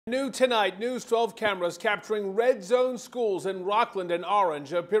New tonight, News 12 cameras capturing red zone schools in Rockland and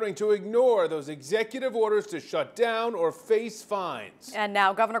Orange appearing to ignore those executive orders to shut down or face fines. And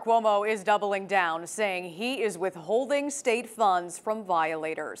now Governor Cuomo is doubling down, saying he is withholding state funds from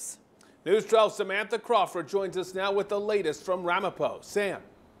violators. News 12's Samantha Crawford joins us now with the latest from Ramapo. Sam.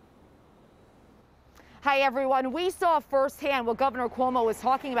 Hi, everyone. We saw firsthand what Governor Cuomo was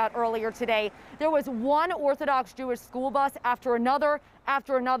talking about earlier today. There was one Orthodox Jewish school bus after another,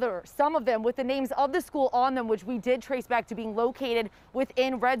 some of them with the names of the school on them, which we did trace back to being located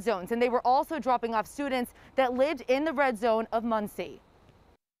within red zones. And they were also dropping off students that lived in the red zone of Muncie.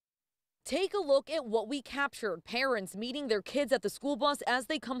 Take a look at what we captured. Parents meeting their kids at the school bus as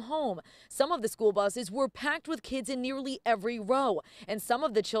they come home. Some of the school buses were packed with kids in nearly every row, and some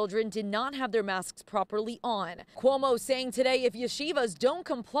of the children did not have their masks properly on. Cuomo saying today if yeshivas don't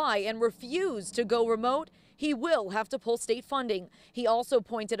comply and refuse to go remote, he will have to pull state funding. He also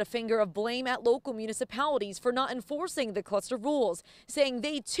pointed a finger of blame at local municipalities for not enforcing the cluster rules, saying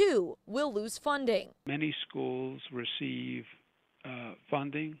they too will lose funding. Many schools receive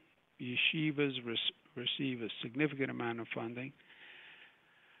funding. Yeshivas receive a significant amount of funding.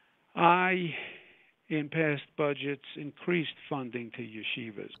 In past budgets, increased funding to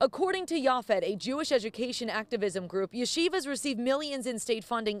yeshivas. According to Yafed, a Jewish education activism group, yeshivas receive millions in state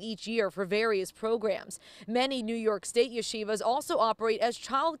funding each year for various programs. Many New York State yeshivas also operate as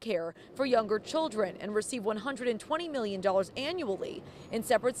childcare for younger children and receive $120 million annually in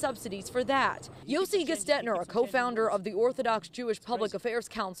separate subsidies for that. Yossi Gestetner, a co-founder of the Orthodox Jewish Public Affairs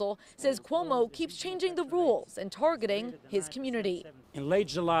Council, says Cuomo keeps changing the rules and targeting his community. In late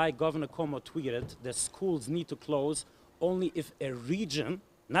July, Governor Cuomo tweeted that schools need to close only if a region,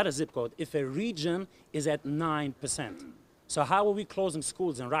 not a zip code, if a region is at 9%. So how are we closing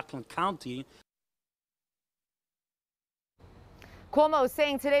schools in Rockland County? Cuomo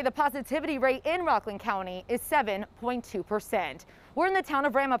saying today the positivity rate in Rockland County is 7.2%. We're in the town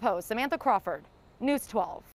of Ramapo. Samantha Crawford, News 12.